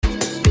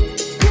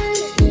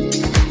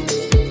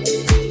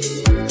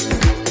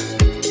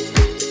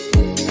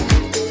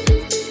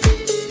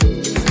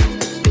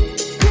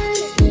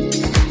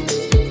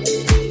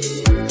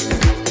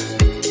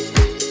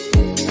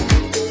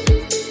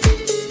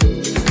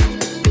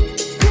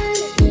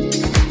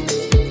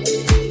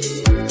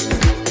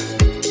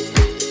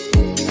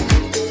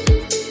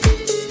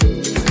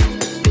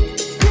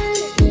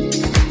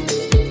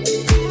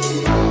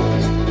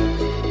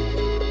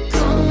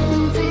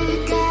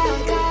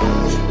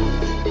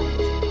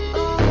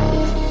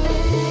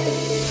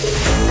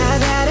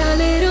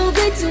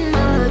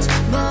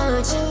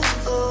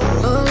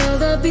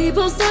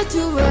start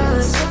to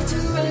rush.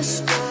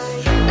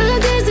 A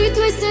dizzy,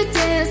 twisted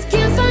dance.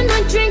 Can't find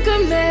my drink or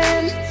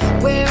man.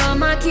 Where are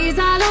my keys?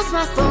 I lost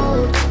my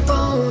phone.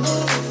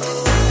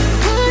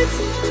 What's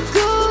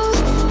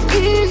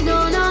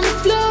going on the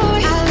floor?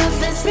 I love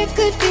this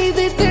record,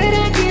 baby, but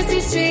I can't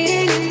see straight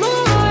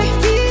anymore.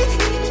 Keep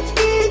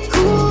it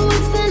cool.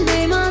 What's the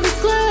name of this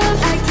club?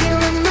 I can't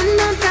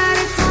remember, but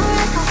it's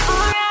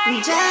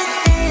alright. Just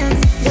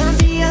dance, gonna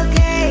be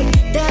okay.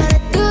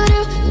 Da-da-do-do.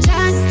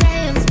 Just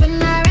dance, spin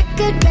my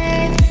record,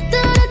 babe.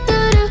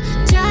 Da-da-do-do.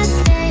 Just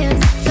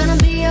dance, gonna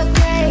be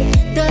okay.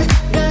 Dance,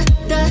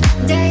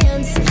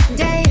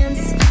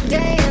 dance,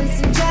 dance,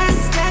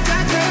 just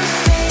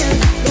dance,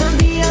 gonna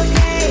be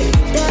okay.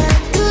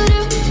 Da-da-do-do.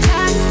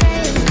 Just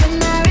dance, spin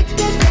my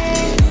record,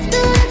 babe.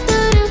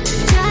 Da-da-do-do.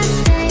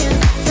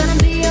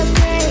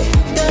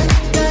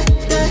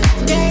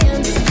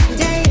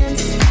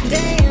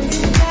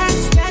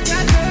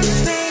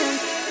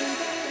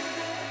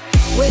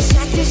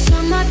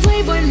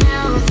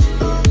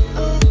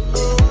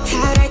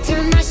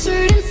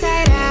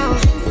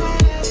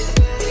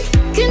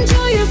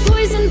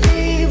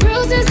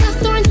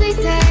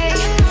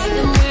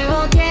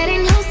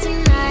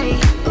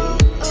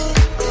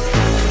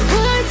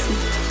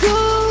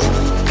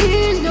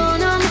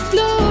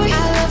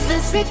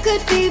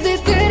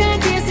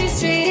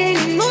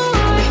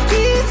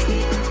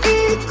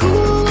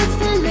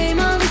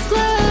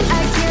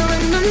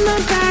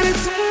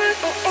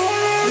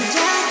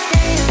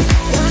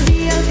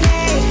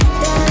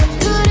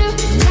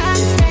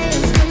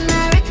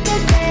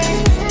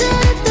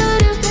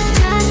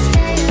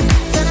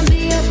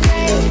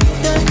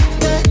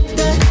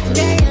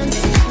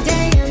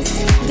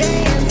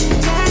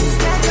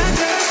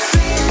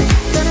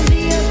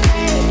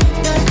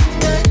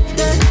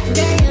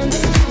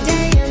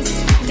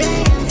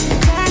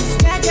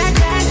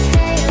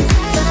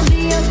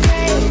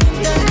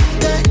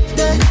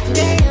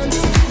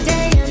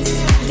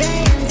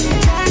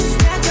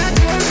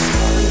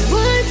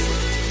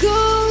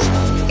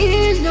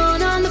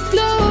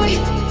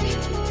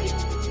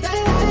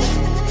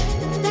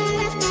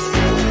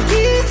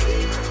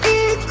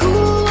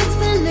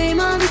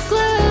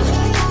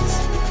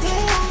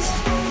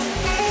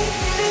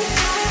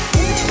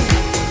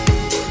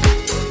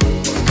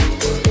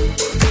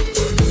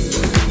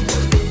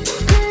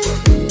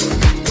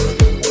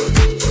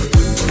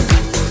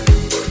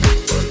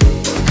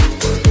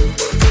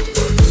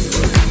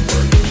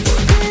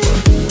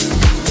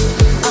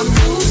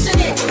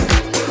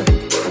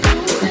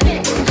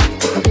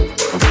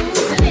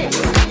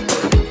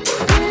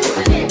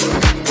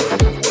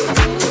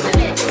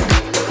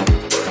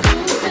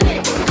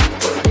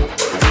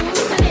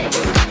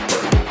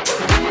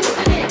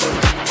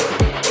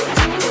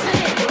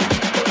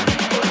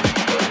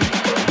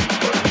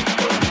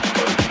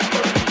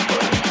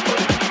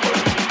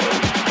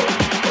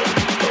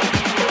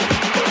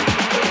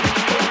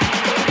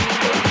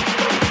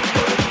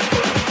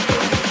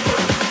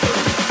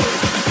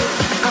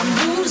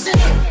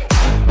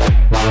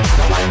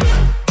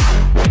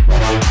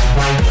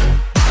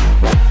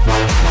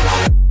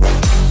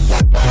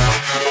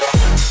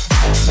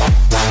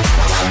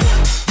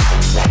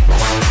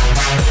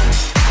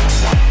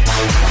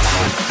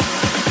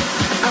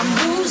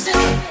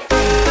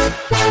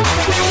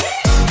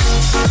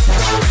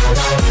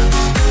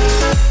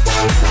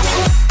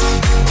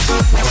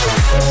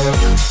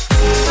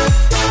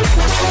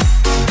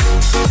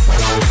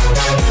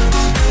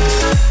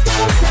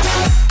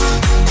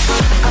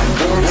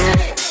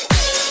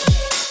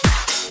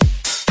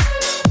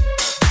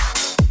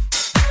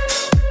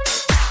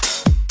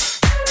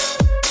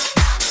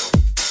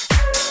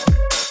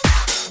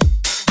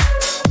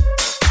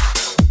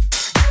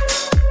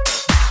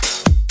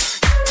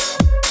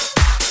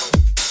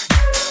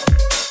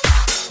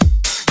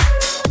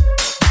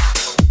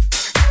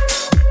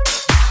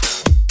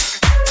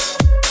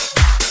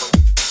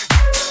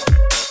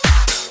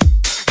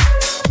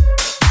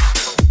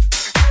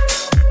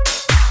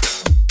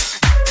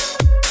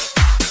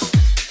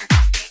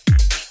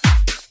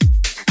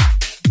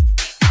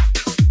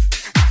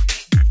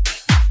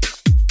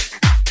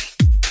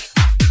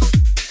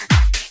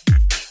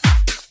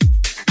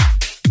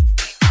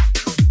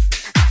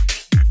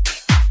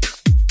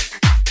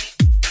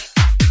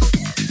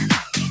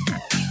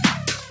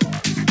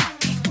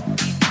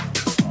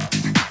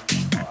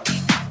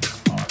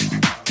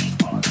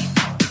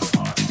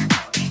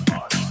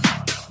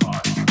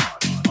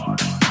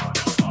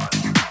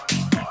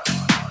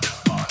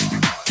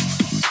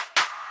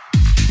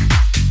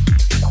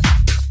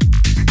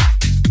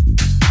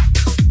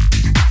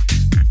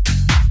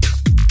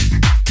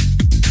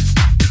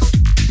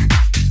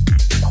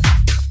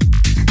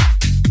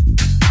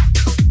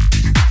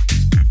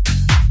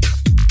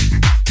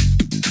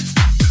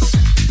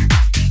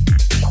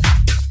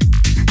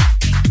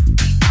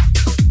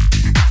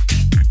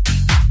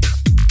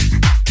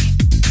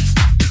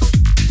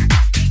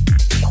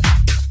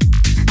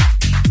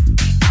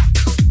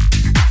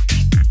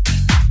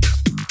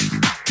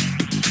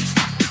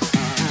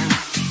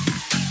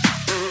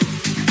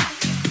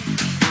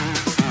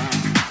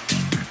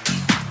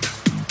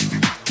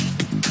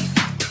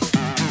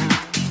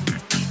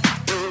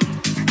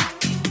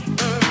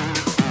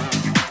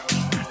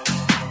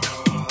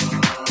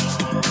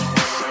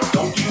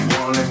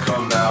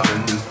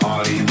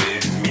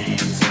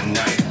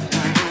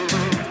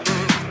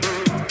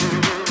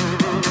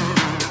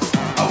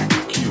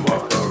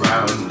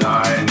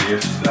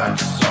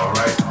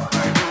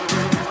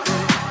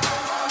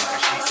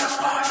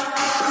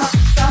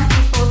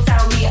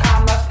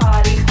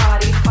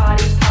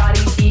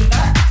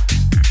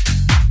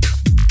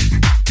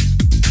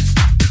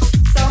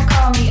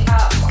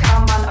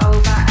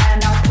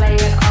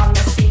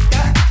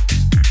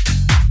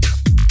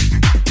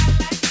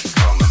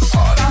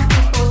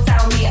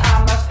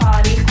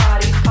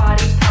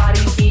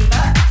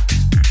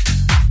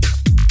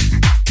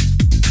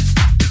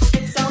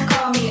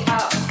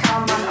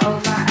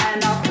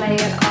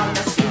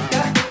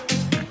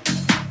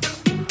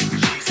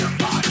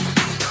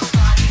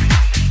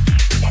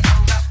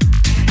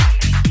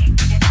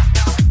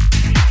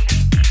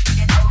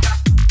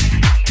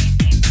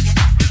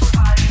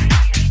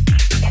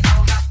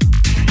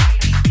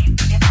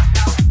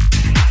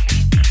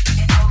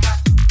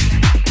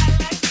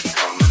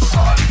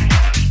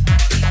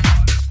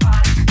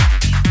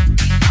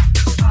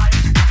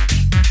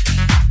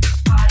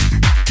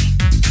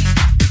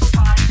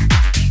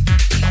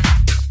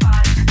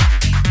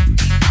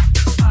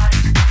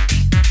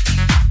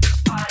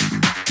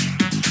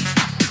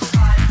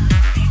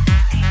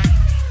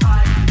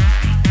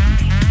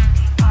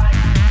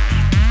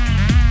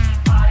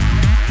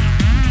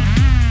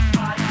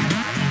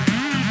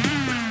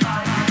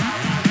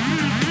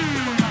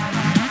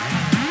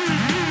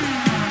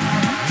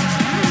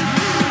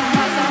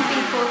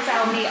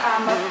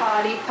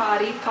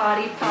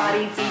 party,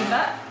 party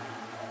diva.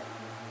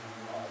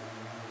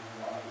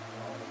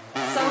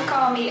 So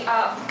call me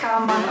up,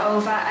 come on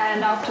over,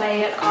 and I'll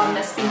play it on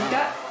the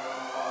speaker.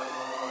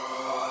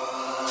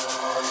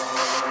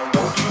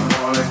 Don't you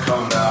wanna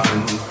come out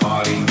and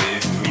party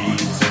with me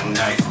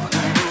tonight?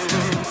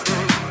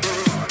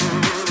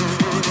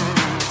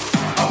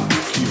 I'll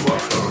pick you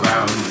up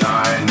around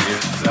 9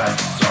 if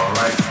that's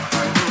alright.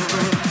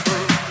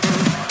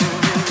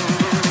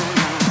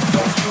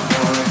 Don't you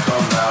wanna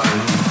come out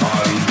and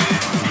party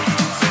with me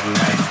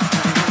tonight?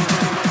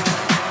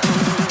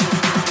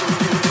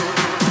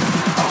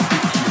 I'll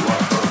pick you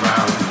up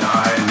around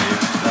 9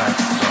 if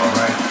that's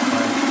alright.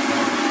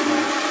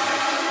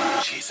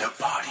 She's a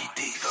party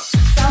diva.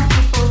 Some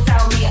people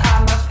tell me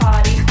I'm a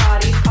party,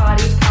 party,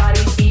 party,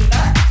 party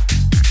diva.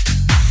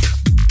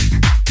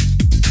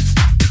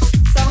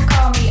 So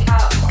call me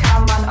up,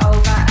 come on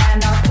over,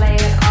 and I'll play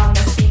it on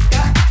the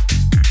speaker.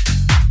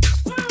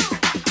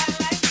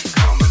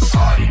 Come and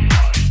party. She's a party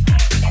diva.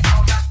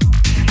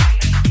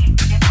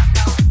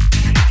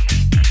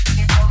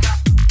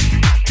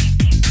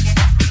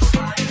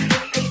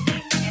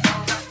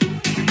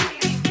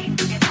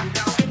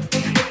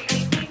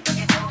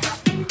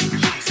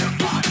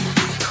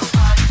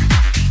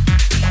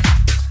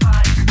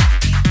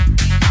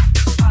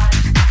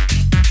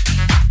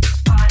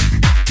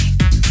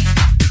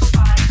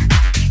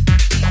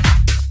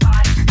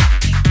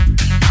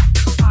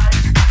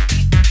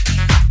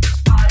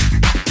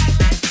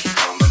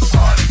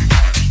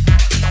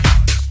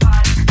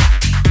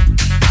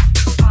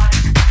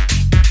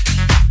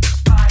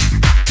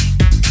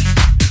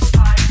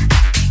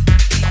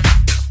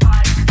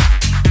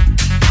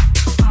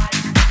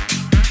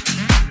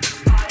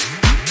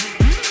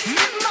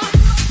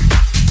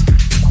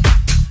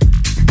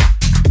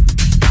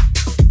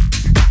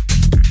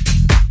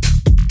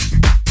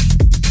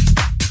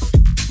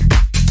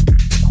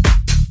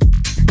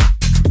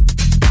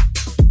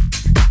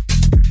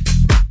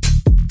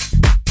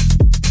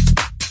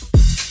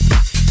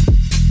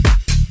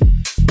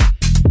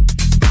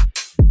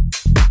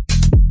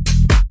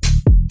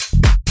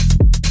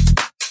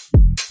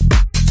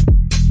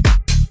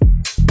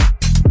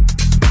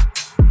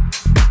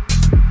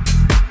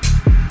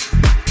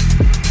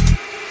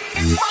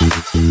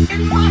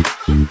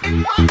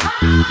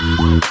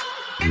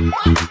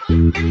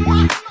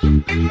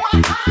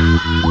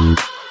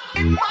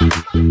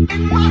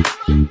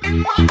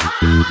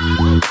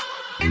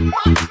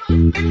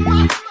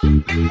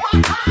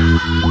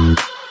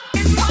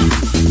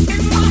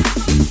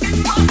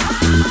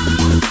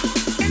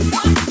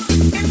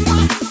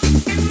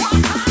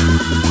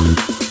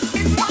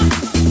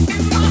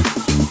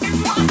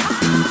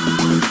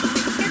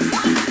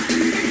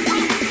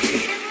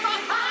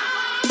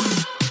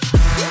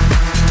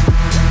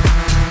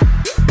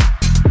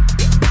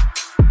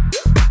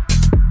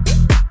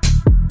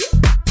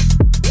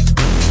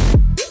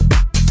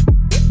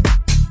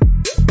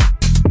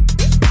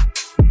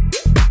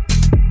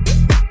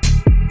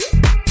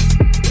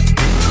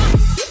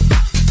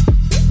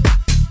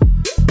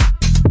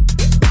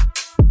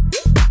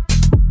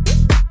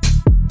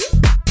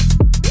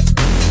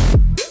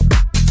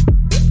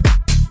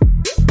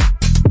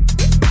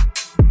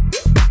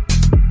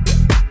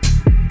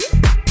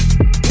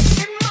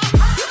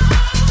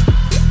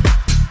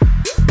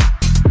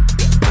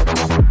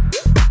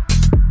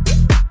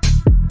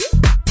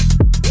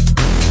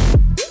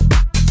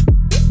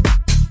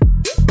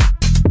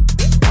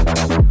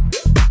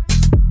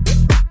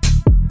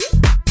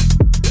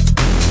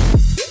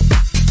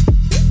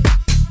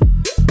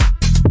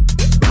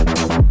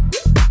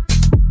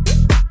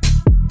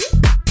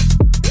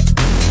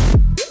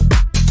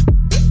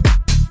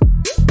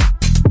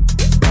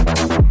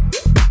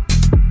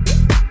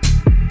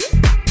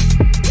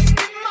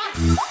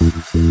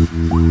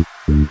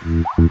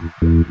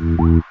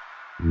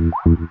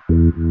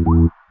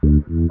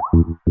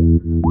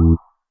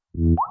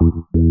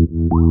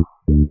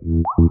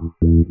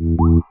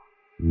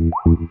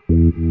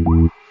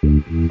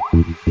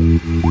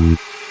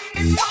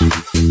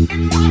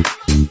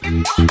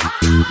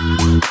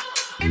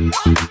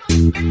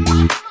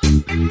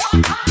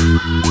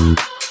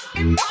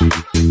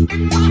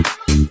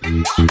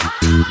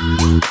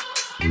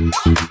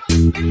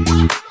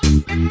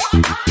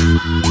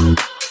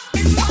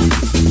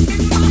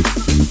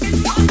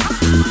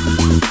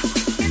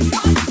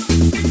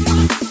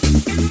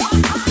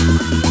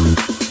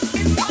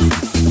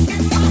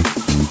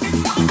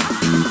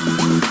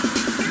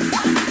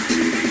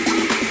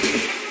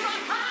 and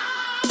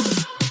party.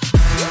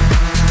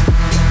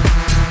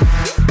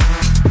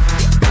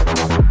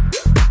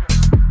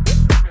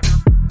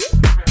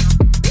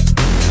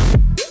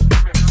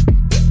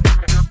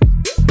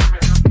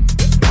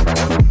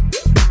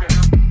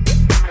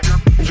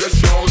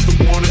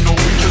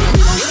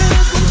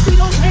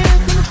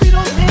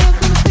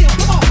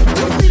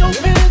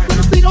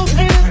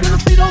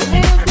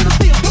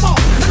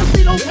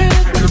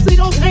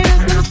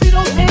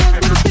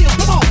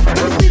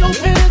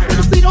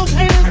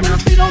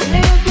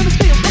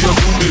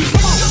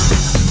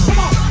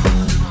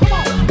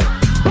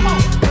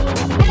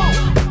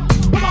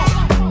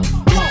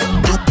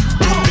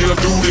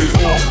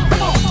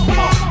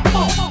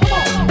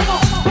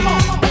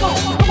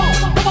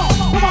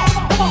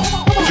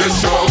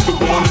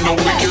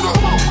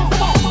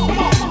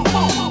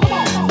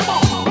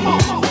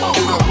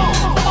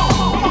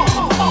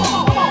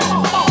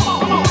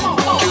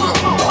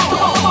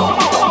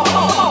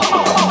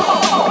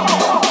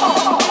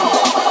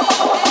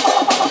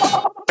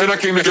 And I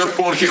came to get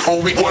funky,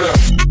 homie. What up?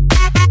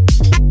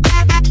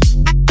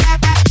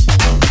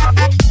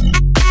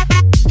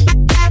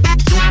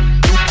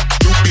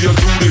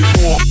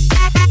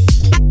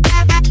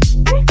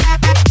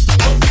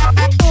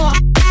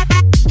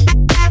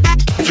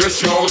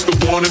 Yes, y'all, it's the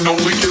one and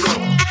only. Get up.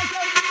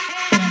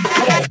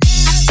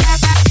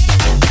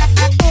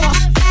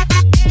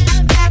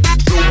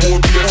 No more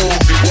BS,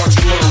 watch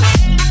love.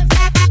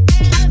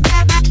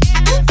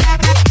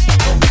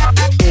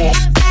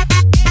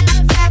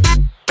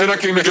 And I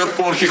came to get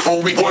funky,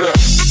 homie. What up?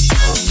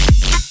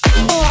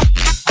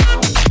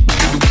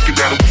 Get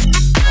down.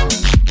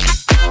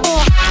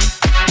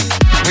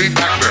 Way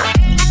back there.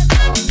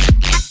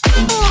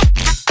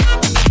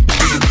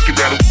 Get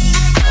down.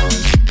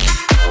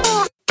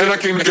 And I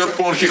came to get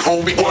funky,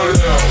 homie. What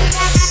up?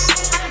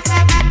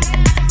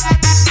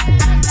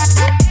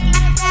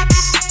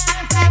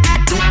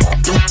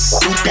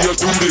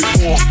 Do this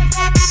more.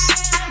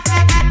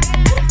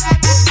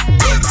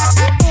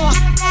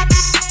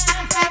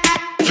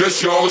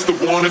 Yes, y'all, it's the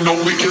one and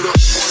only. Get up.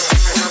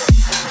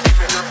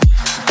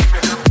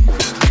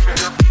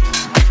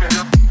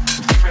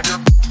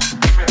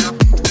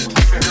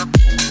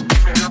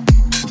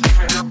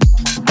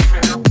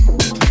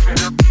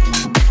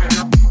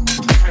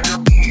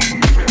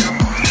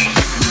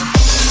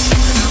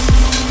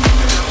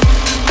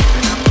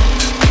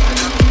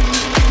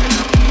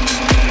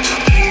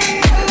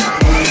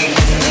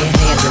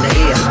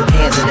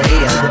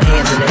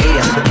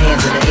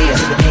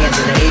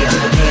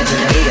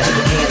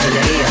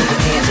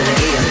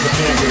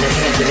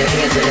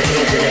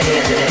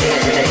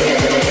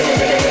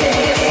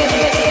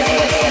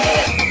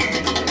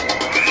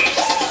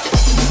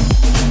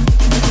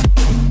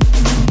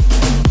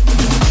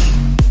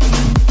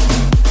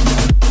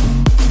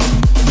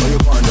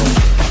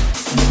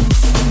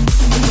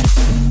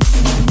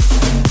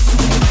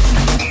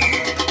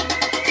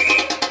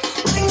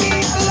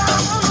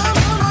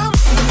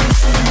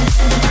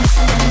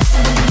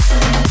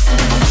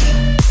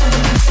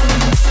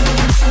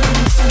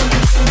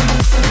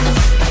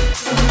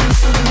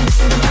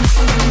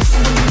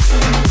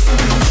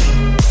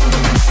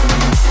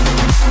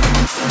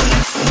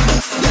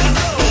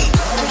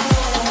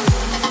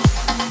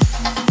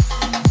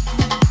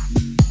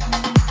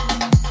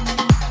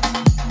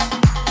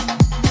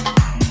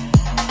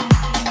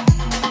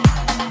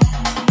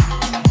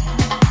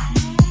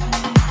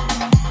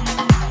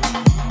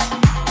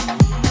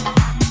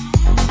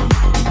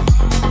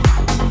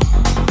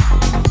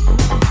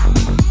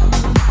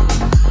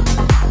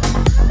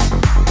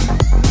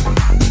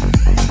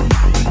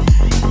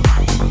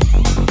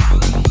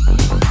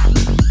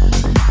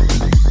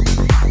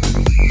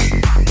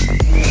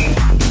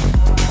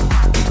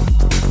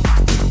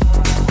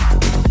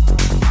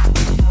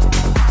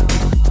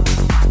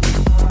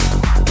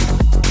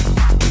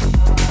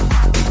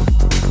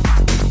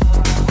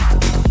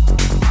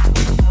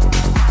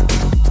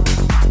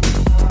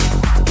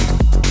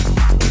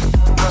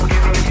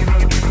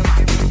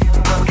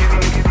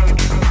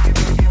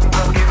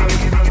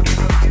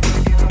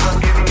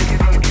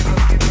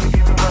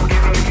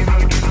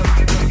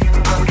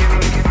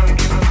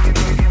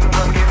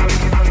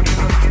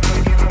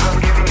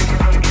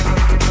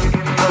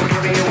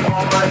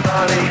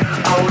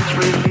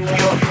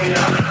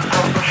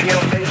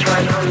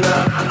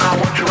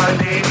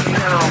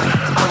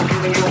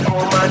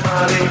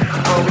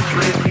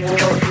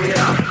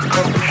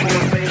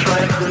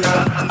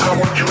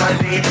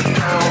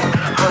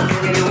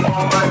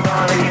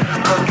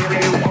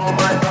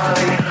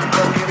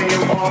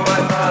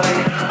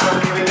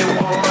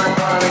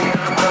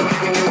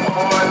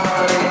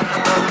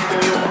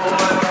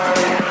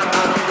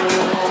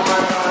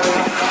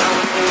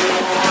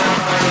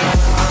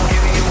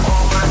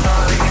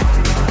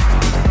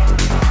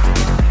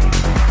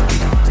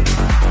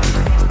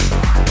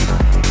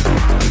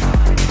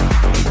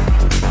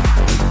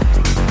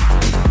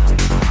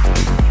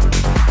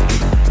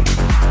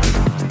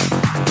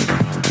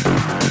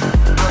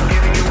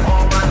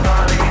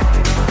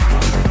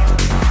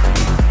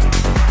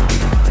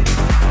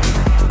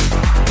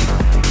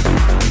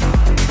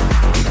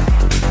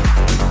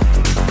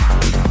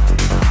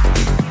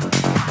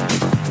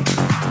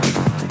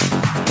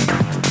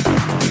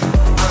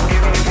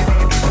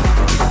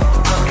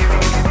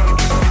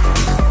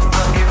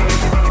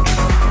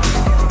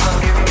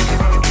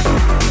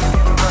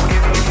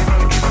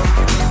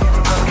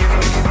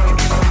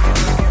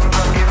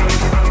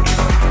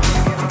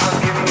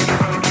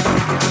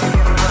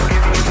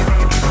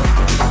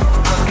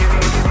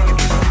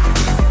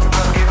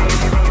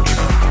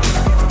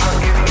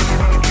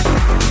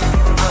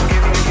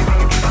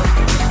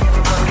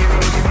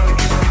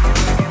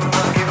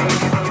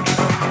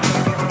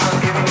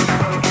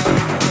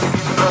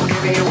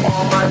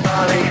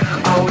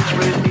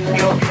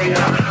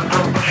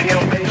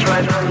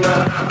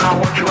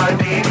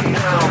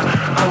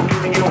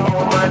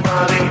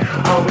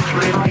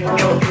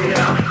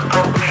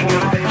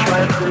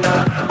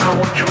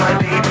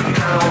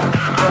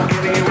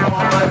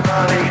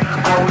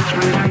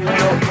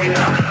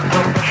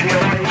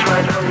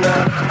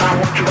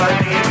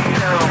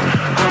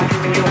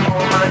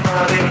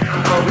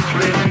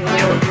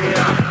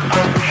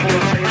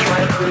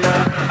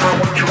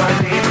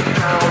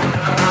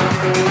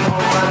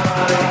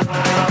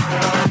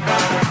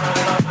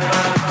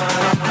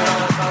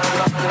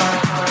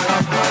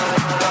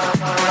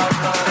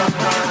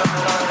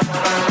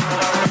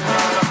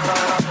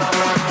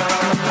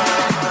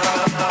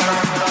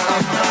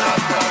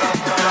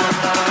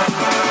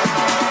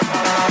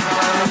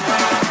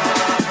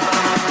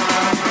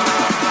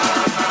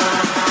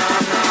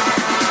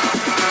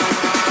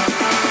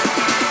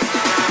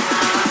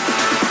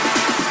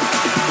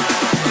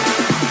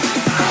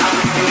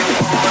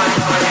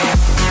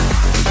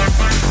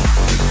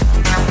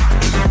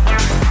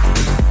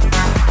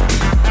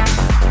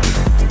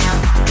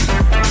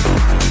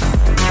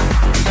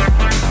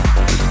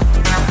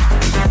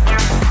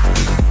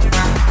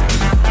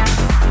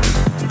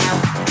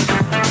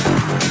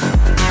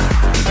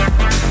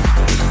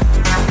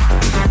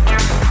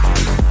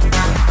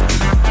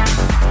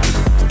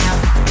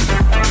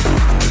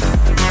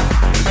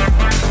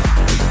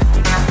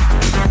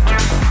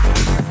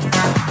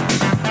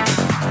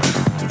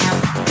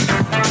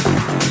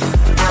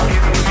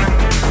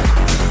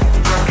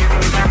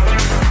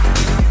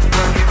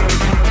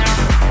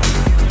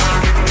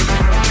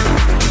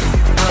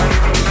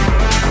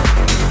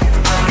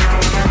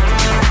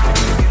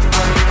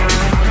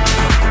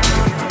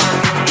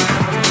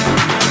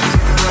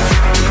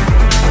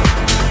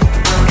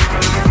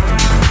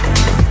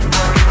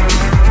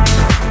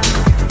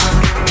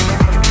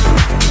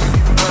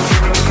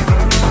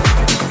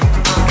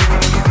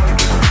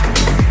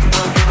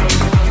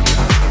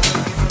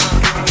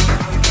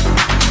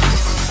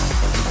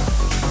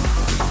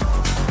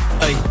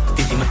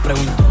 me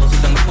pregunto si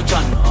tengo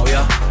muchas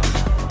novias.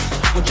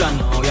 Muchas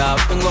novias,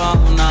 hoy tengo a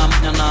una,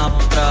 mañana a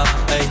otra,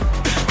 ey.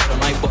 Pero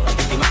no hay bola,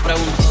 Titi me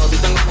pregunto si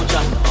tengo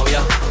muchas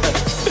novias, ey.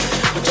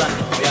 Muchas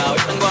novias, hoy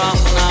tengo a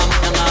una,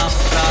 mañana a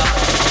otra.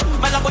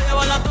 Me la voy a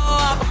llevar a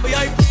todas con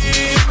VIP,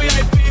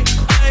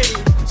 ey.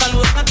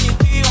 Saluden a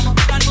Titi, vamos a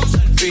tirarnos un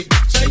selfie.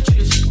 Say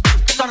cheese,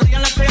 que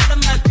sonrían las que ya te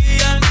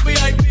metí en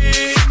VIP,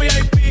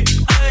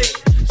 ey.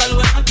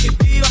 Saluden a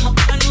Titi, vamos a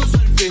tirarnos un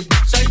selfie.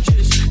 Say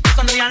cheese, que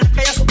sonrían las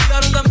que ya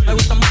supieron de mí. Me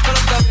gustan mucho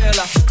las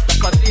Gabriela, las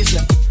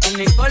Patricia, las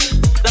Nicole,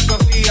 la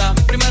Sofía.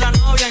 Mi primera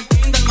novia en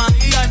Kinder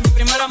María. Y mi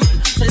primera amor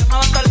se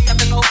llamaba Talía.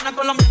 Tengo una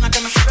colombiana que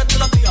me escribe todos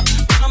los días.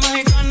 Una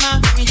mexicana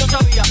ni yo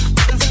sabía.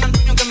 En San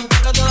Antonio que me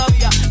quiere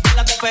todavía. En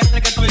la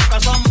TPR que estoy en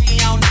casa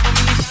mía. Una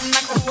dominicana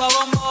que juega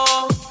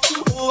bombón.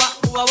 Uva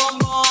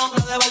bombón.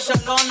 La de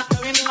Barcelona que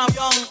viene en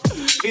avión.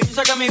 Y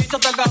dice que mi bicho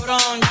está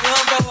cabrón. Yo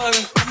quiero que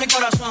jueguen con mi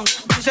corazón.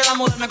 Quisiera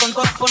mudarme con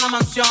todas por una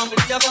mansión.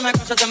 El día que me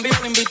case te envío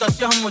una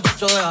invitación.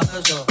 Muchacho, deja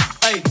eso.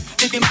 Ey,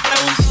 Titi me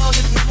preguntó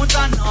si tengo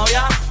muchas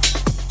novias.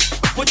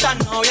 Muchas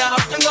novias,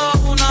 hoy tengo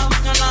una,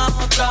 mañana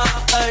otra,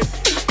 ey.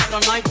 Pero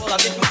no hay boda.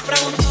 Titi me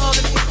preguntó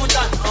si tengo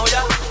muchas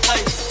novias,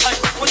 ey.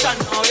 Muchas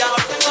novias,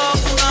 hoy tengo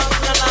una,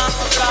 mañana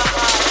otra.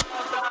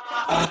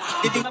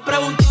 Titi me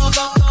preguntó,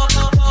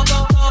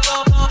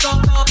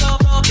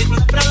 Titi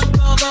me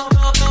preguntó,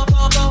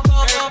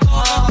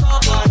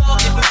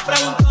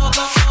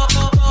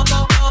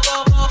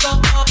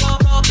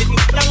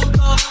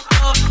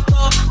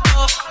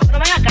 Pero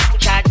ven acá,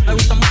 muchachos. Me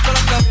gustan mucho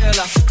las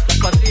Gabriela, las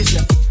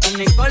Patricia, las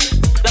Nicole,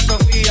 la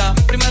Sofía.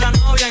 Mi primera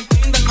novia en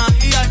Kinder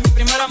María. Y mi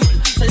primera amor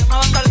se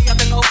llamaba Talía.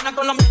 Tengo una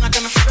colombiana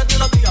que me escribe todos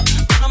los días.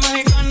 Una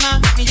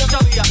mexicana ni yo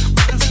sabía.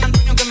 En San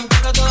Antonio que me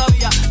quiere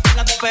todavía. En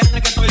la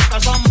TPR que estoy en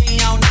casa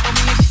mía. Una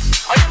dominicana.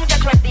 Oye,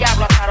 muchacho, el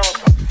diablo azaroso.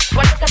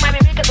 Suéltate más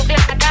vivir que tú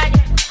tienes en la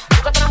calle.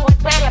 Búscate una mujer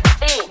seria para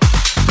ti.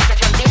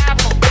 Muchacho, el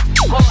diablo.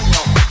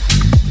 Coño.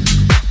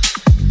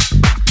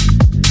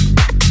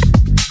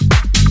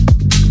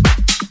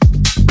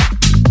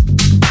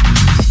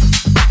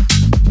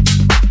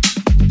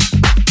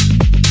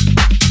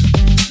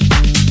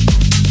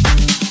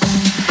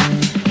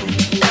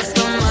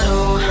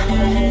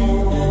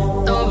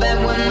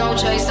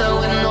 Chaser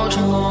with no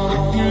trouble.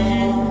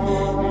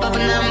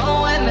 Popping that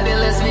Moet, maybe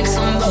let's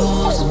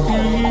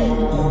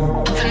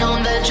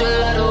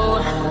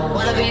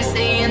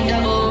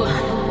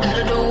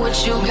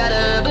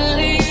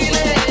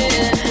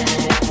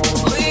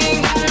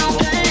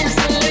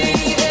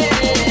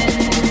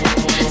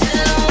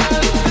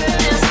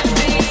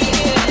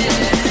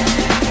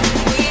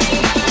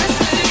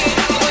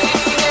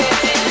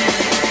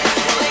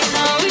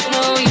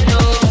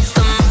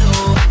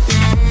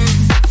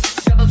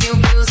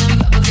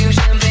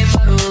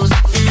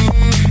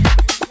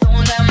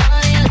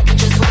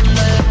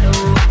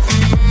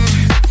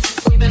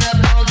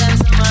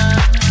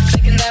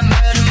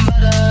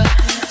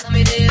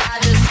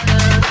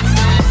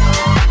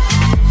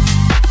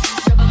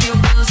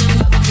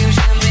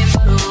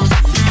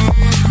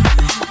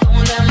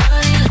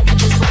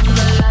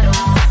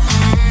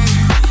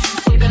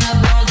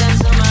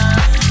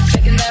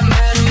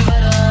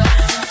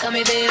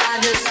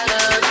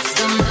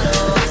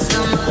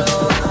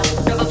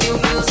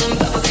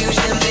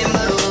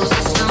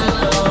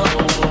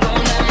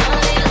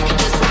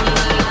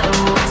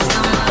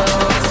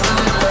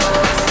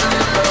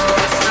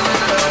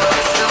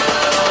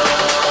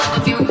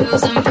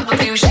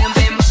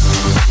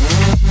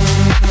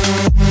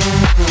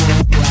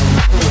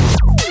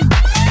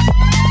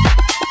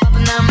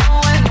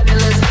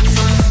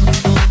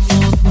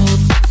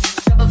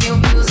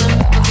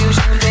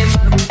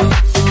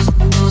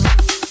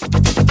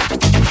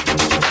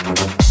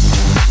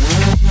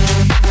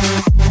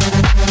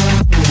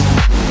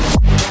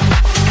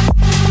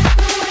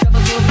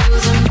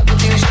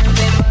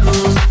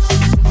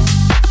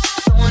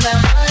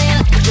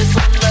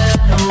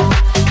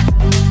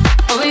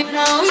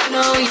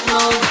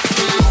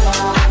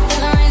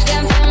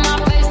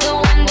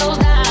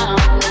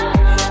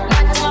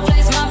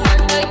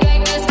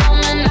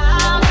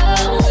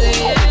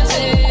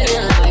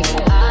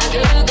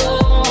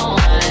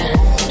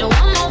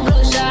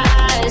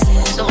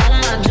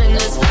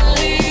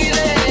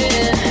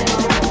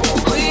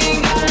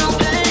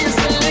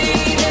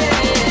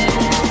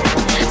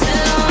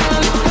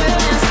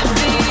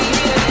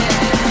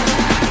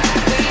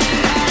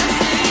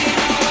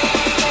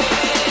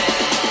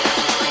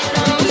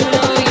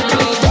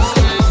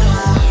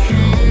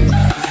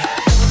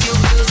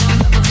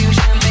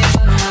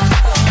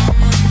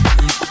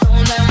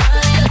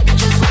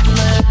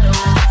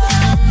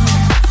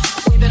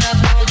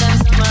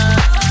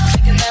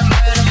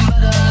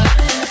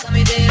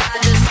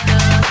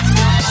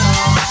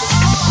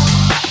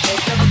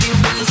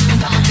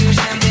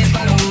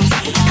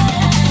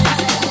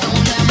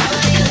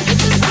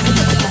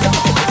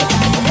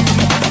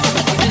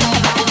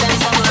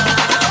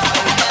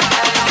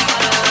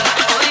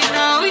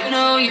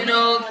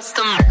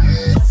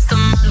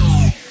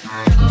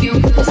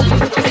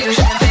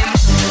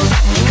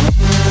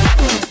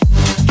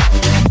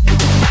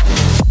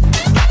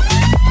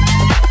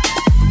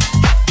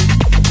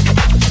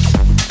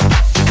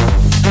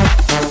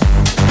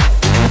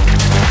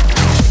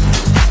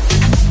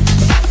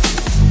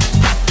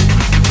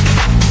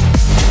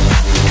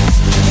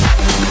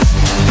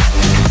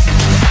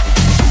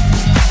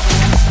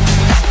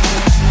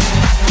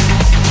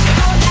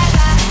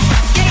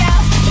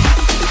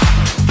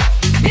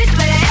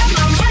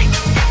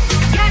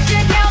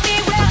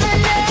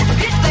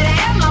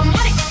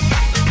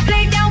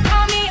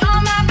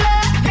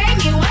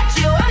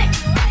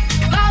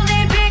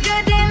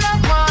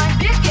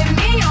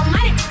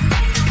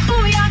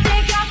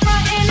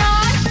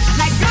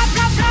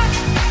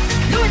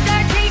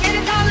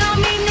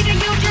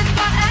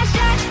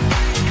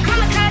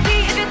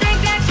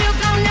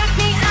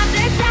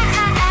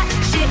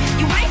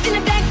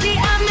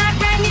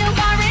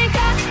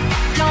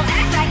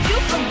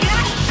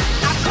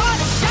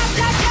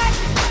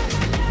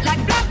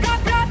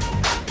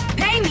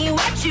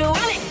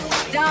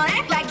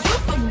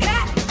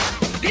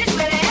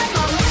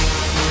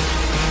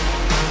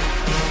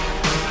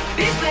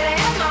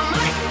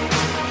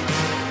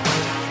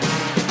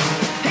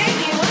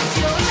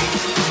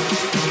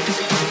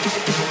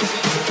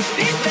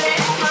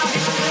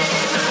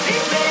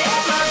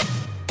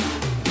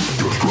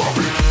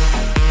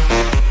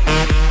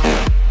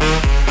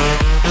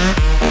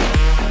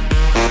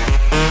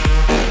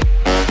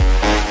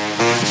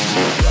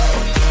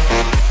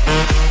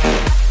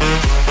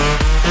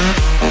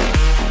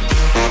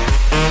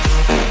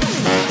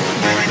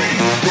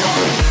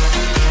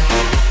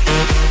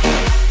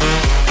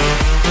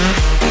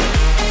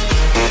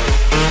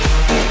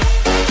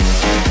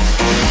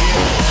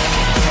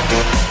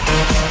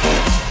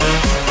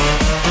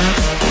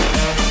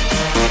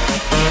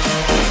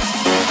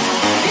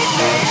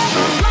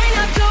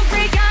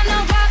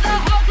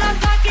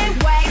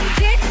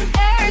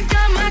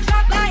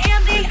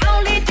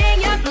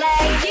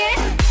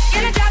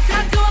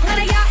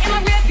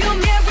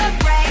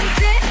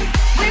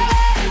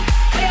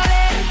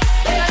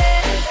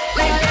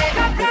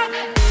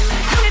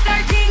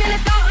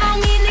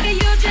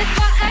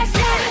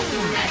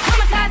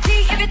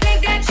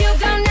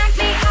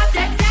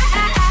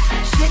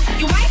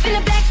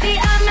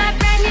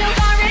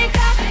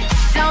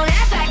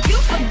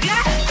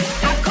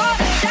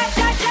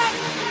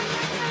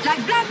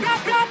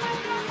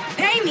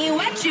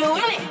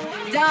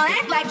Don't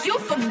act like you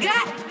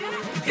forgot.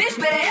 Bitch,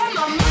 better have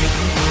my money.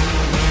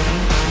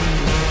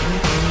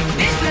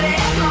 Bitch, better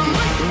have my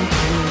money.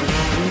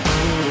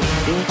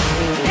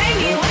 Pay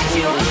me what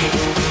you want.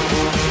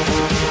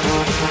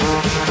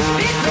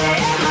 Bitch, better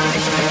have my,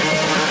 bitch, better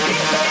have my,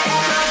 bitch, better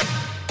have my.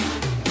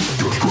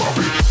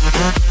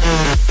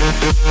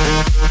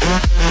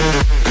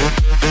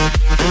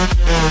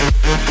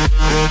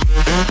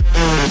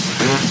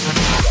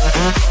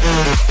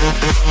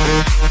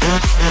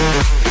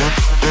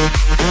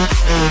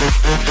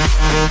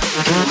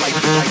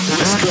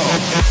 Just drop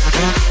it. Let's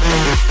go.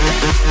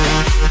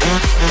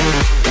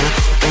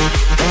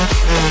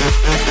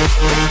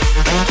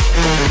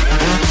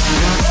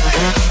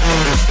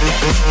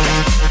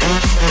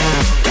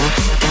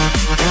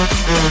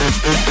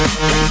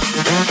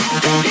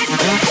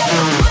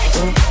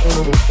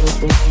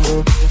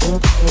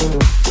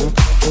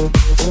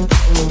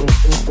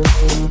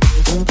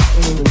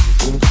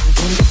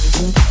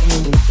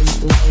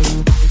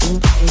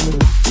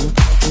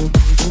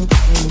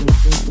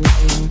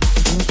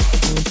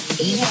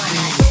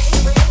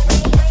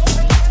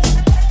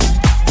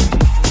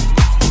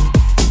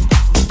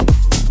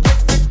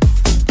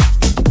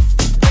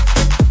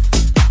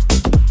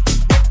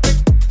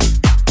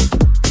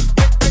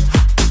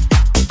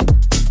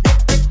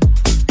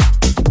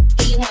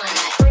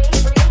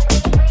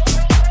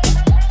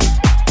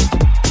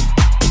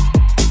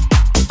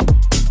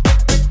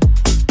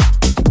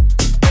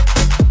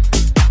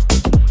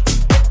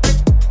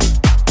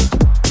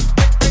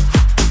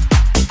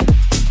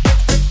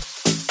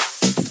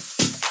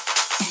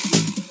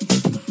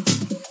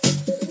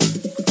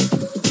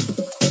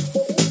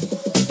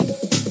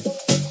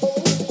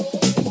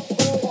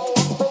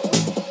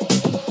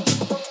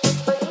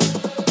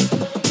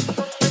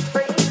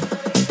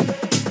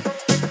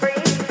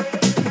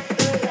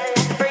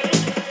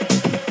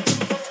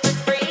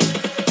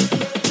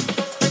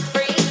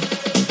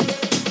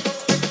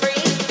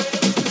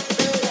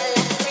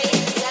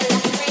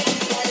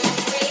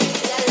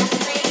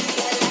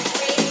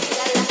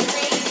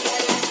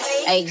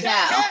 Hey girl,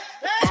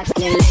 I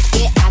can lick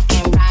it, I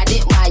can ride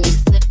it while you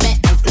slipping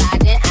and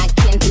sliding. I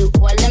can do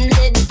all them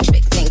little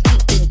tricks and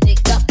keep the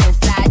dick up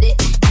inside it.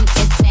 You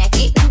can smack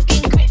it, you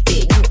can grip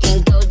it, you can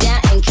go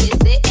down and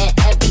kiss it. And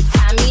every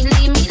time he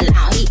leave me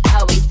alone, he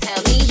always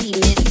tell me he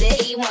miss it.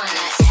 He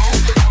wanna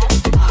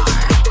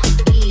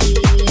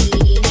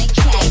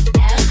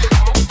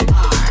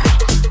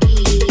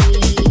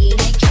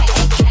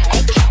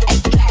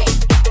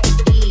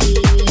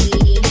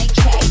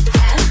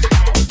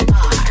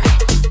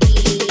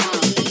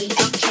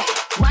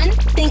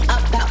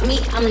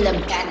I'm the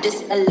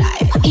baddest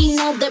alive. You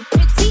know the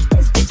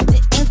prettiest bitch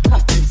didn't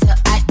come until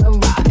I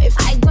arrive.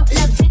 I don't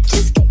let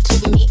bitches get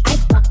to me. I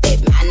fuck it,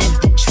 man, if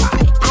they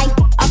try. I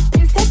got a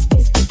princess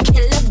face, a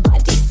killer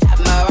body,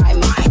 samurai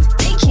mind.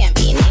 They can't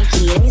be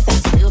naked, they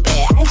sound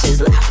stupid. I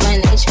just laugh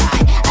when they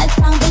try. A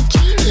tongue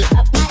bikini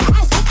up my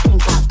ass, I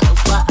think I'll go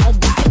for a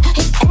dive.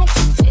 His ex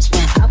bitch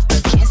went up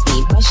against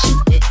me, but she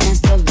didn't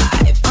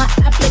survive. On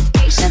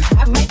applications,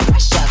 I write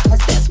pressure,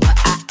 cause that's what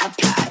I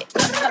apply.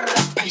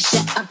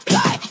 Pressure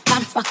apply.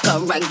 Fuck a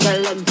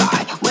regular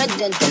guy,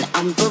 wetter than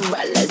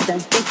umbrellas and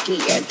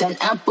stickier than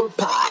apple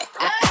pie.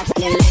 I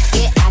can lick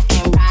it, I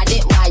can ride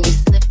it while you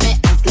slipping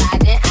and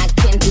sliding. I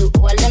can do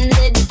all them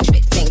little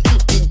tricks and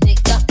keep the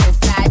dick up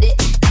inside it.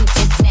 You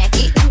can smack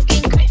it, you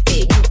can grip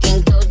it, you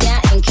can go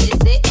down and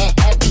kiss it. And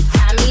every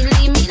time he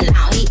leave me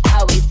alone, he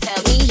always tell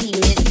me he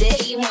miss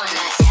it. He wanna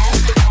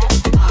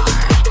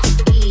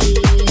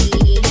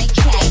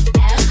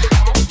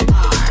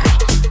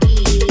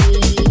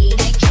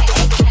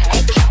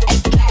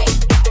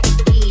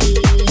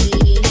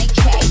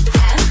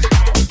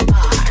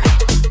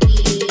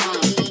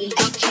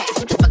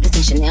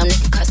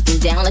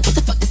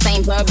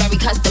Burberry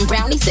custom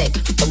brown. He said,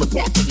 throw it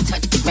back when you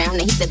touch the ground.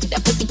 And he said, do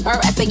that pussy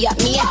purr? I said, yup,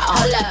 me out.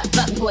 Hold up,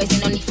 fuck boys,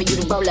 ain't no need for you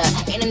to roll up.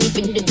 Ain't no need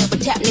for you to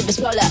double tap, niggas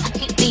roll up.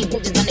 Keep these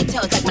bitches on their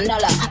toes like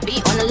Manola. Be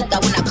on the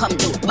lookout when I come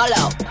through.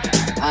 Bolo.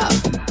 Oh,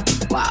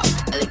 wow,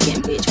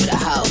 elegant bitch with a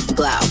hoe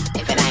glow.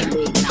 If it ain't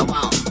me, then I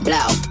won't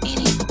blow.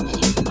 Any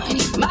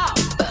more.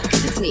 But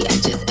cause it's me, I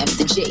just F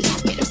the G.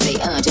 Made him say,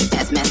 just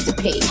ask Master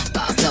P.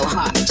 Ball so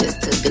hard, I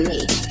just took a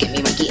knee. Give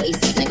me Ricky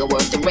ASAP, nigga,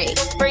 worth the rate.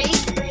 Freak.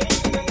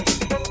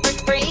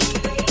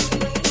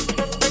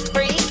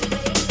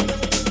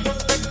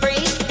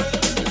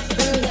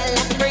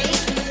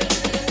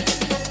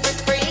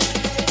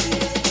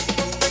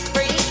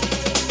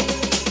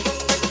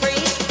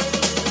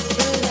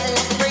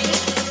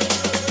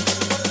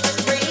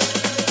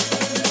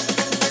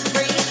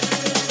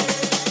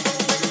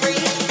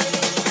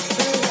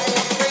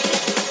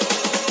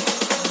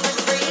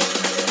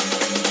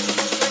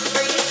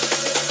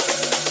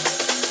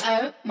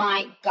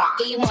 My God,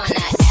 he wanna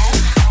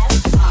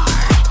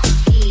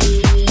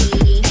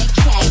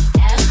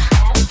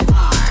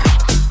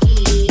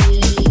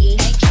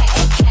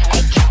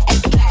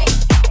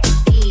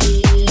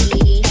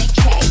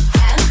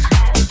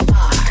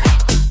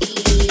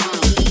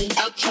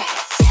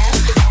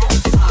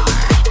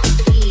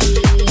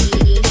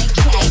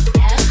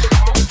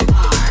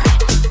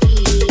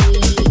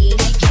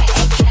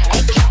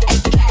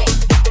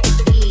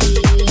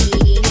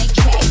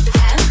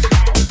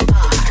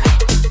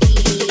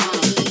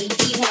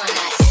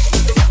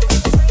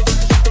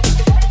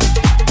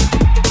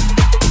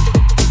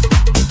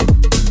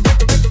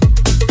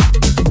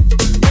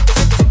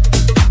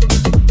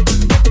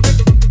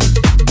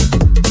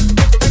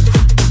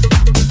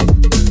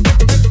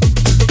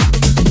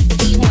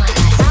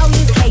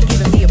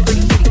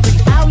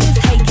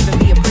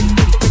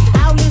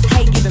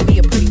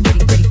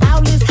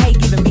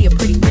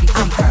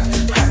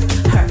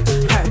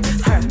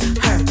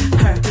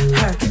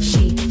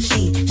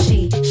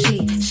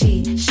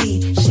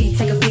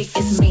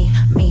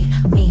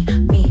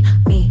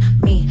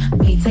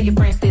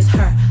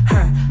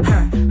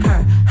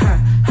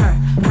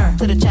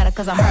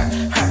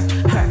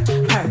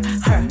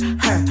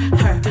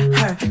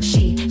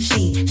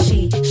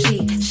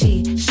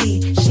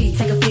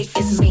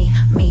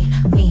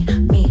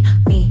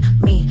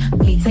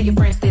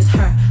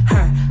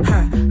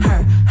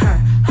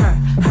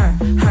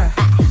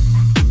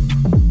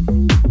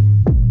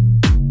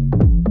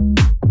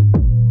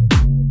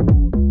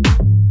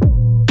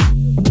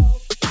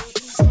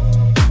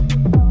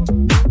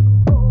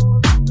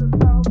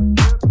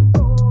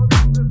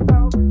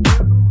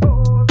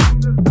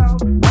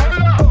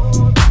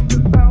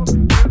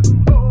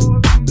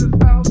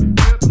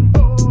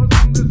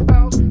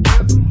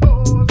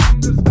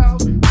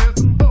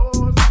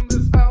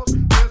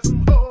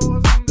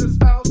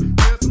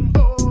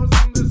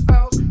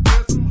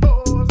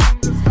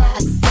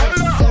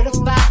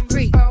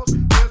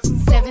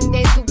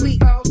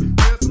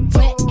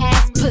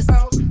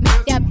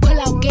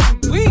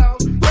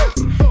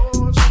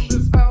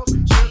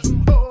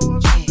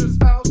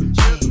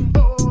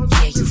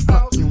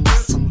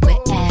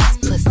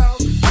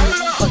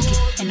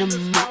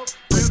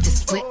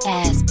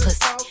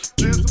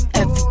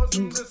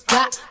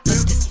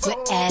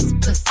ass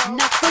pussy.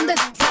 Now from the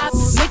top,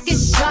 make it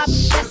drop.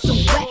 That's some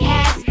wet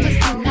ass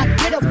pussy. Now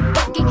get a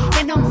bucket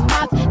and a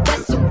mop.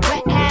 That's some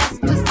wet ass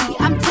pussy.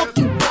 I'm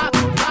talking pop,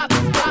 pop, pop,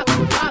 pop,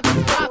 pop,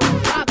 pop,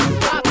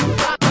 pop,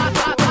 pop,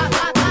 pop,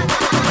 pop,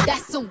 pop.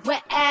 That's some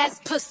wet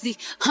ass pussy,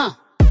 huh?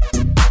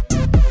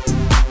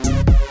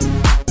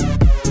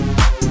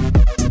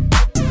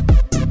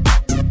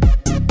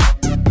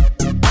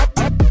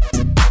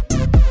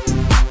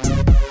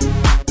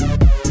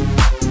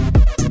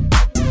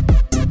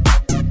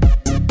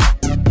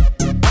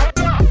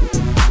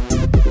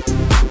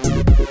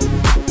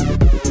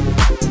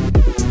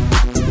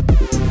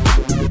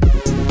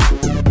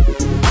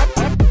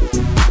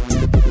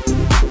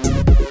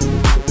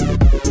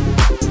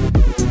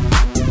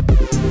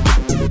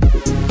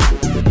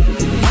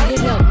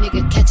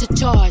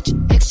 Charge,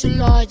 extra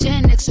large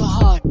and extra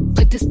hard.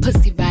 Put this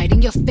pussy right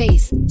in your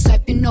face.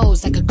 Swipe your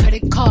nose like a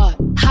credit card.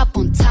 Hop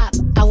on top,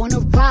 I wanna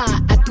ride.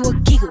 I do a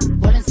giggle,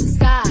 rolling some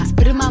sides.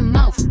 Spit in my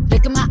mouth,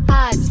 look in my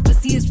eyes. This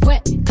pussy is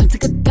wet, come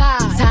take a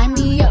dive. Tie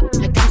me up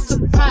like I'm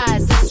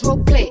surprised. That's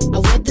role play, I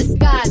wear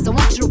disguise. I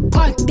want you to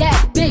park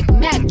that Big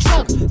Mac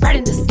truck right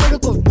in this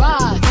little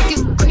garage. Make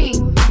it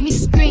cream, make me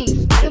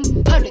scream. Out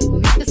in public,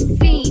 make a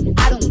scene.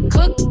 I don't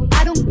cook,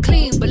 I don't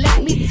clean, but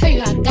let me tell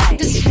you, I got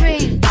this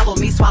ring. Gobble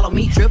me, swallow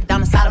me, drip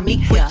down inside of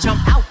me. Quick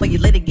jump out for you,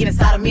 let it get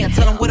inside of me. I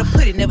tell them where to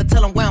put it, never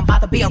tell them where I'm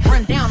about to be. I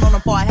run down on them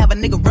before I have a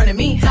nigga running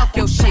me. Talk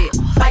your shit,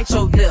 bite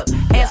your lip.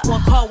 Ask for a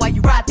call while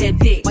you ride that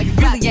dick. Why you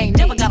really ain't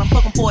never got him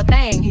fucking for a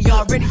thing. He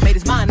already made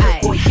his mind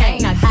up before he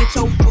came. Now get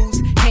your boots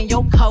and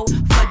your coat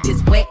for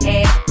this wet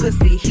ass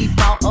pussy. He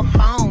bought a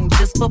phone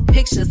just for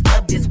pictures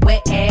of this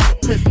wet ass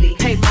pussy.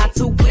 Pay my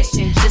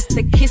tuition just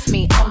to kiss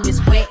me on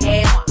this wet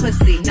ass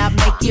pussy. Now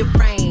make it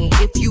rain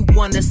if you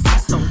wanna see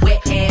some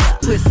wet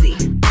ass pussy.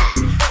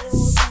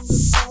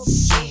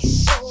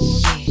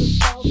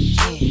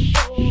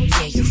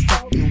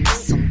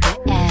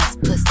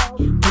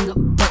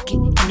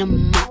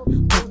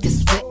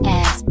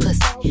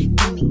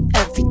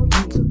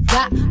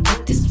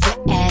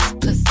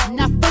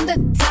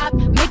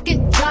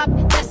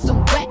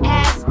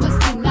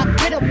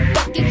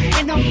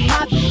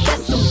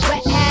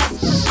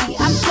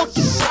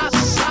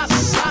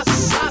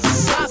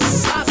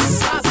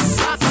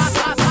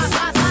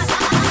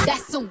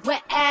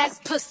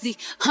 Pussy,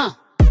 huh?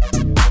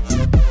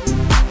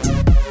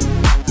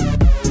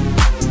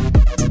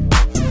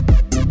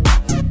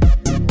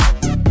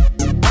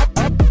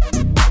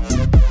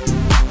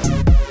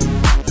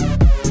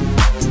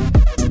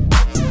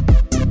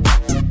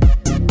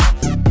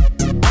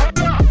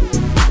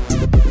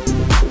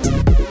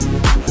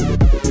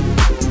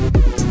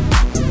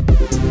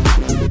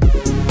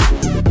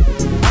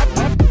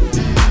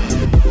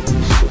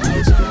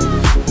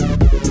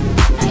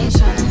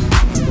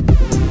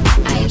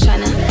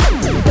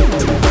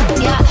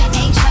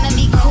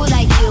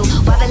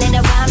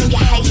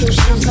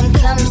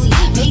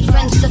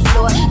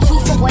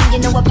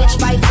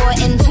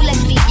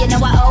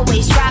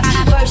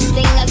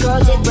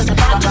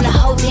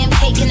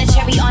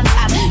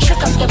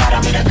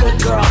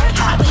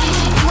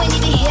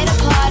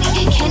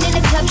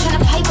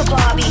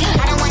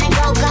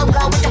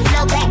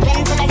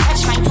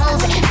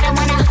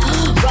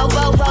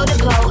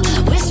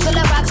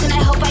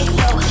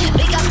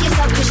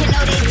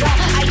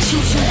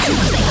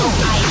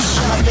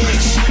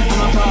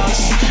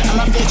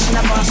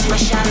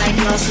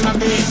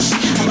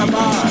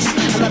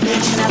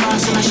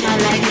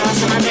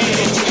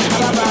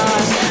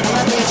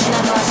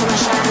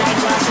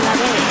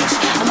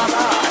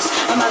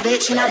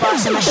 bitch and I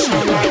boss and I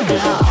shine like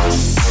glass.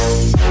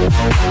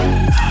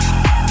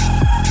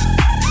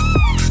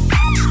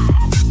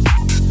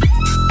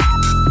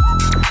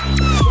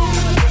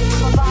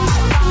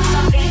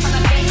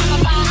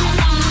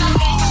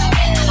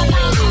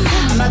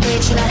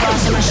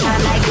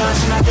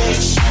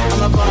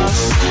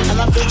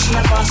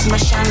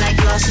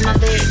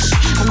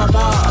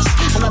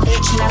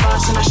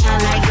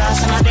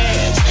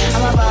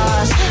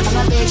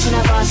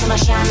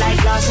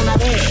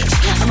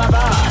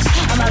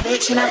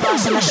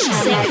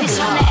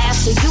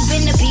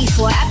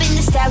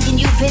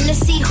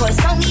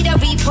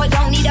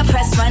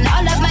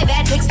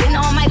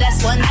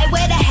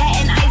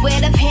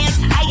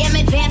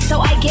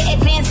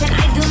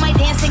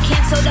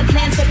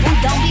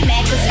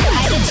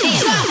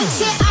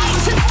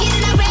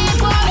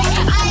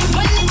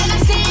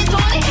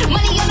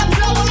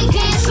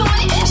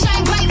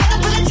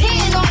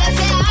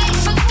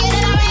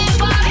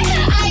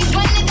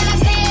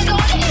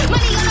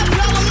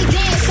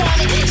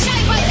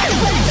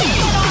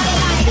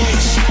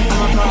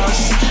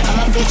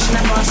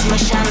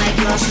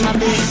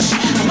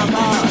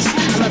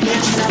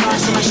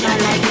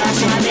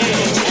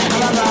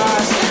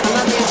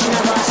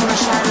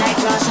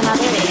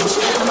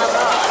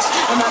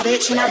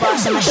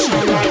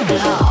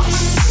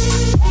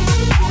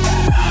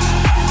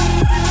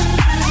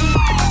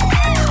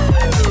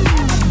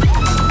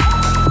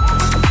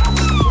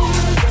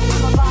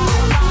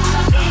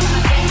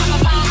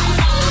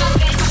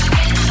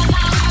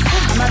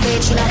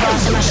 and a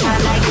boss, I'ma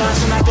shine like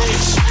glass. I'm a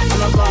bitch,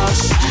 I'm a boss.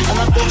 I'm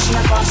a bitch and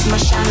a boss, I'ma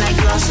shine like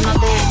glass. I'm a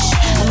bitch,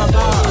 I'm a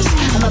boss.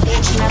 I'm a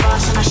bitch and a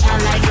boss, I'ma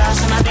shine like glass.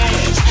 I'm a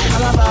bitch,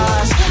 I'm a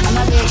boss. I'm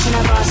a bitch and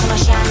a boss, I'ma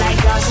shine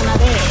like glass. I'm a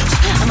bitch,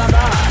 I'm a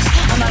boss.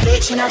 I'm a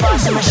bitch and a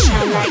boss, I'ma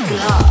shine like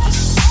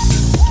glass.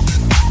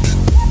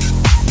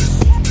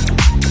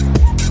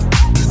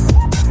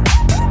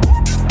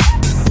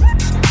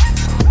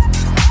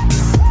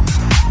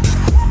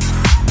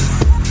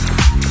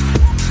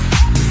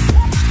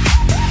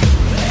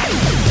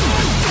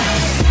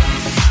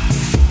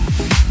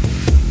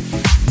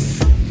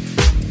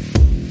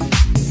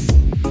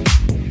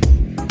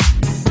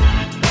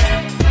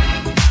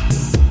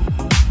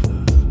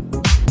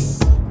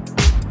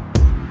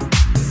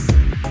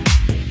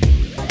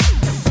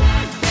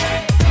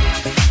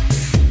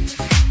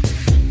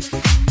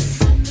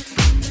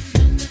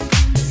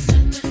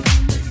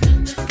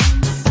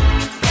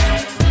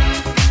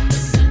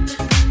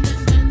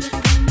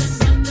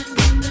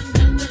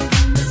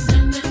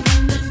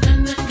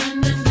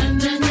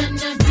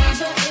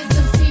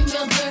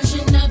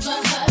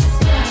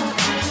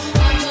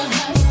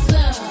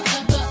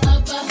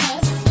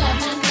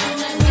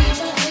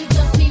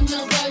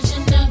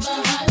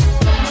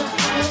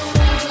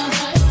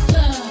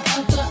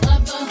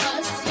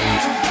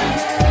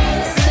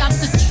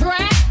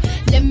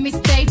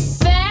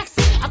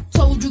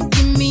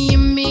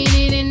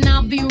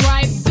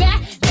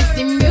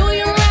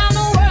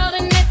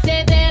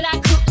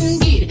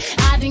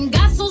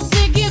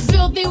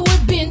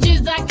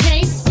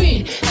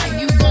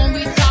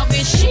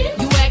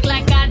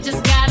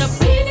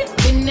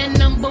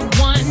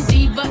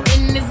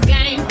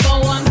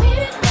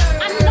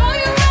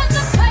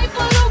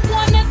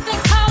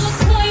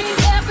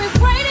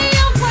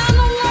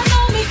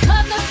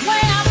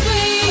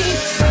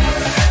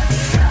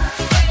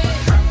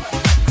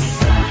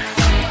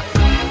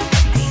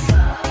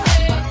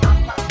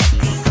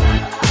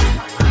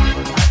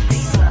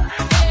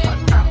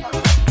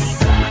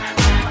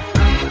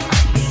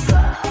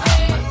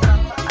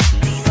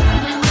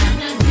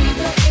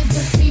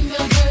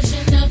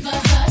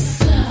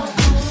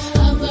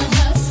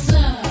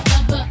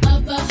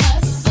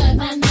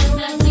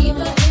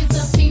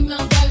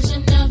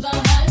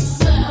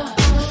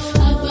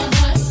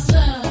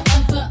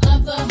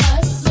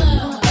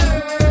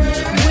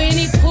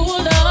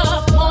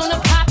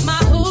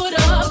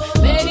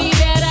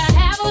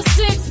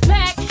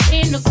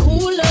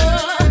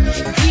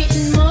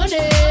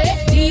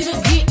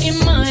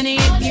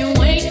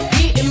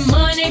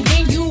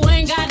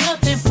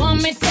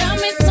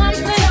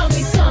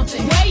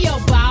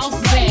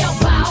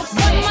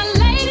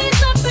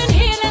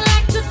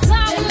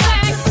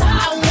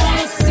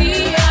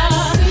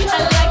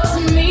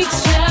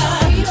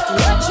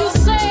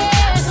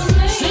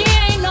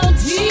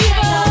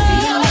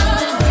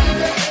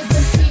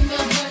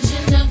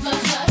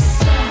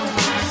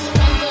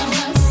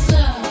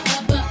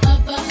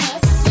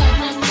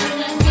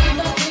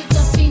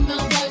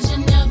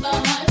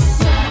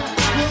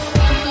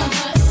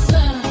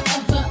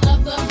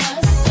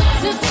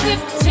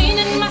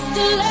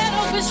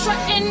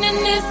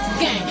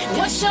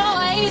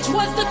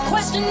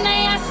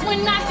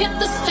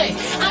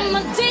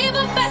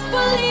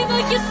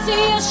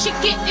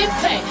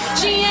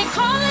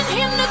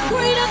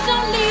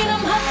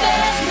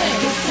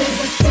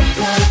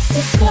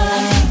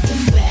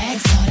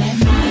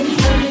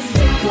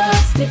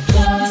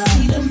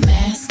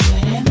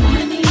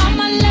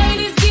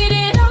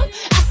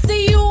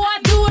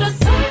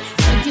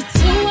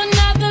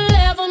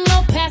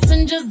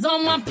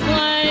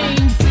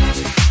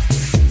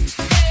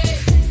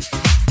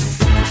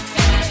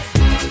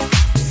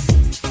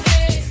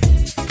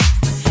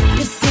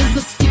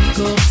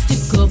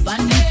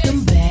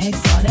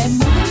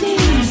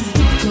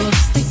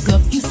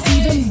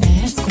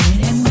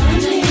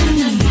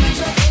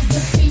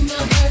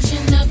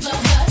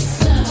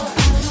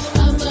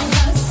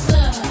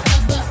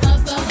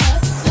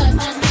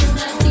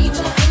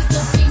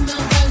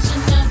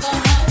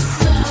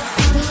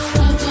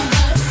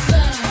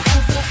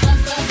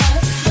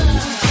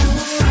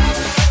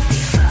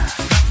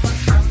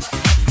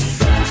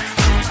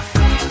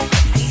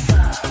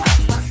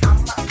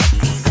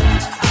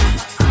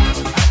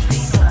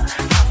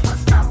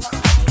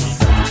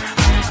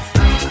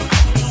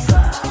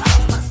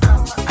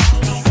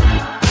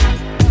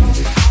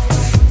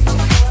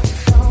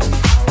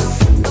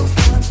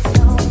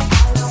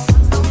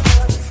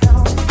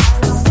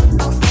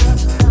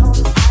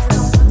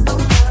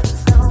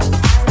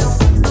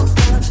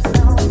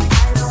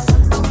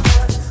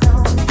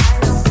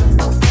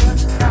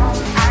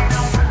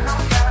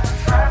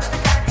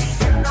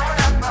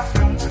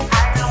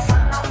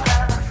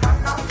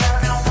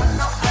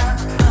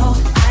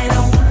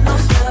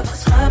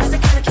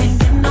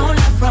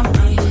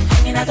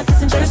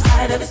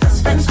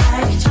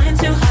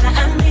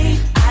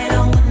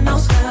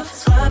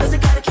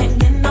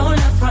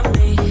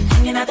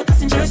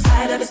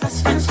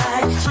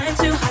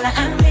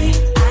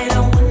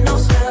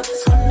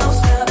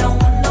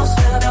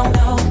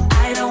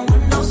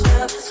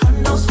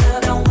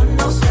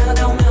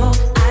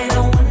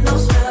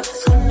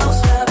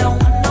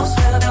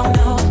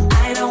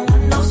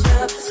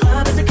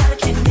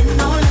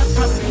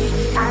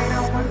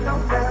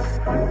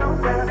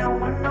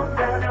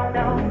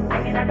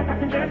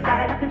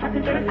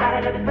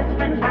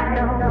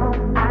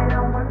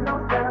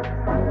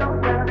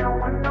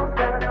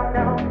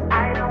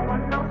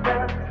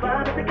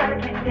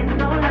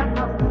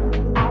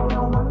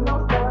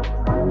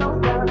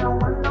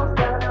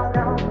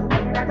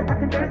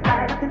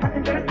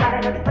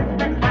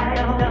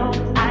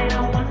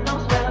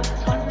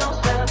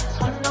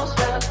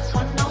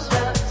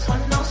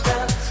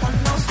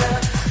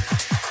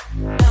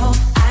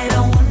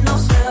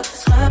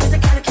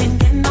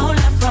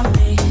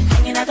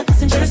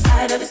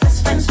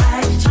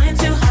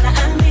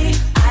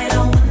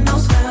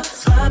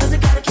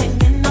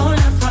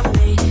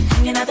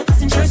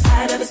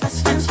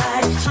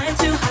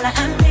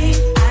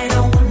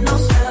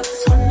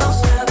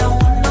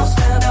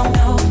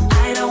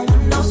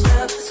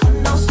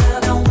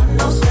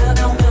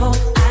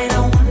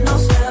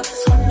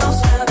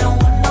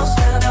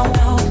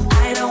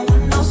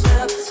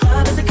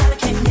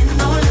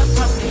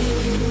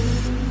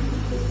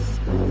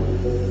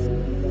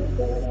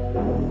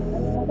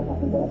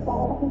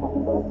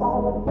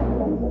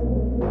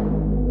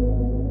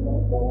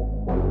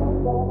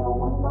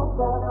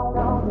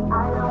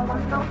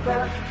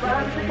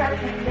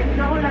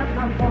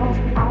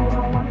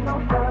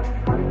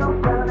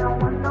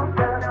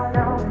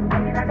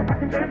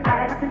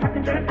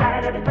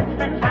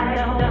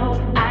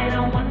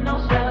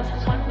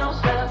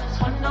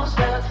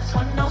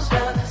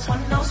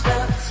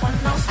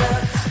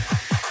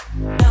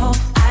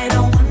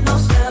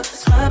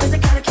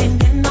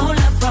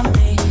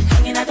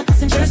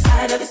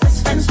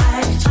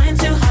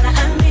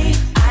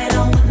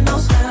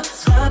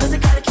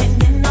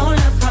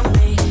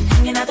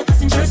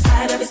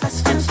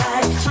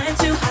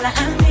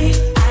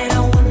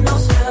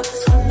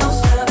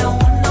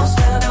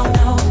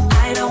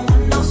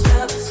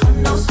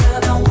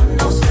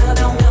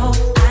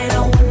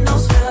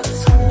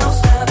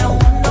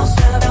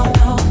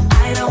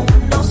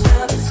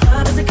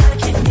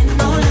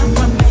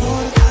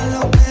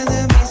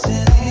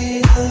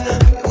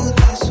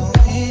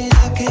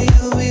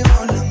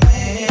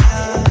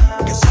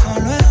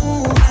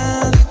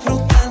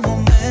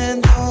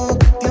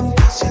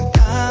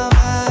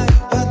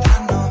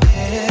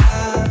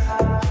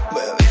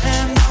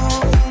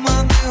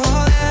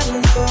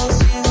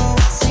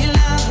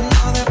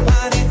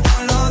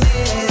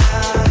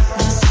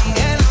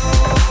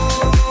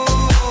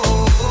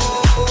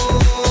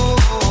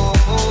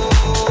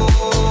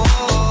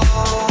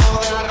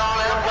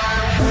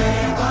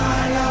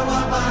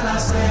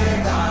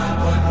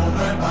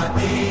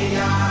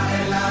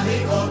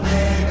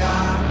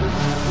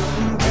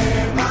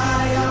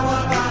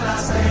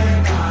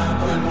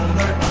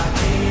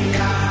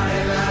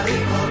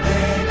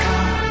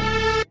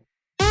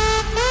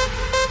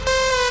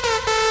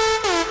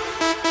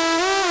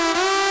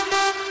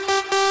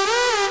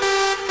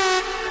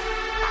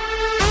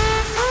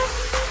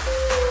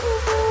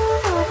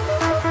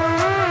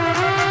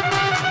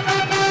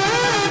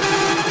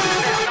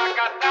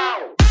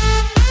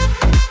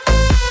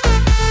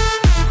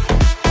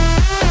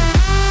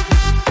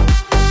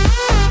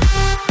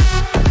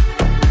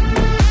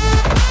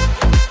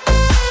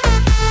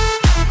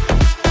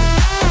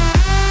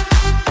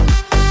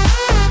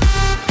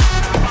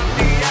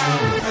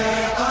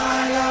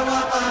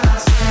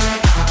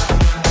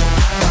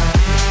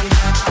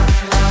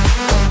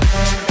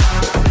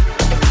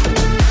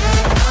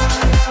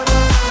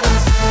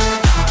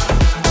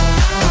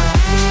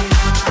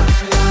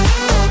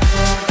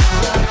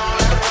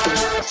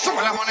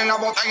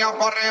 botella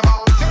para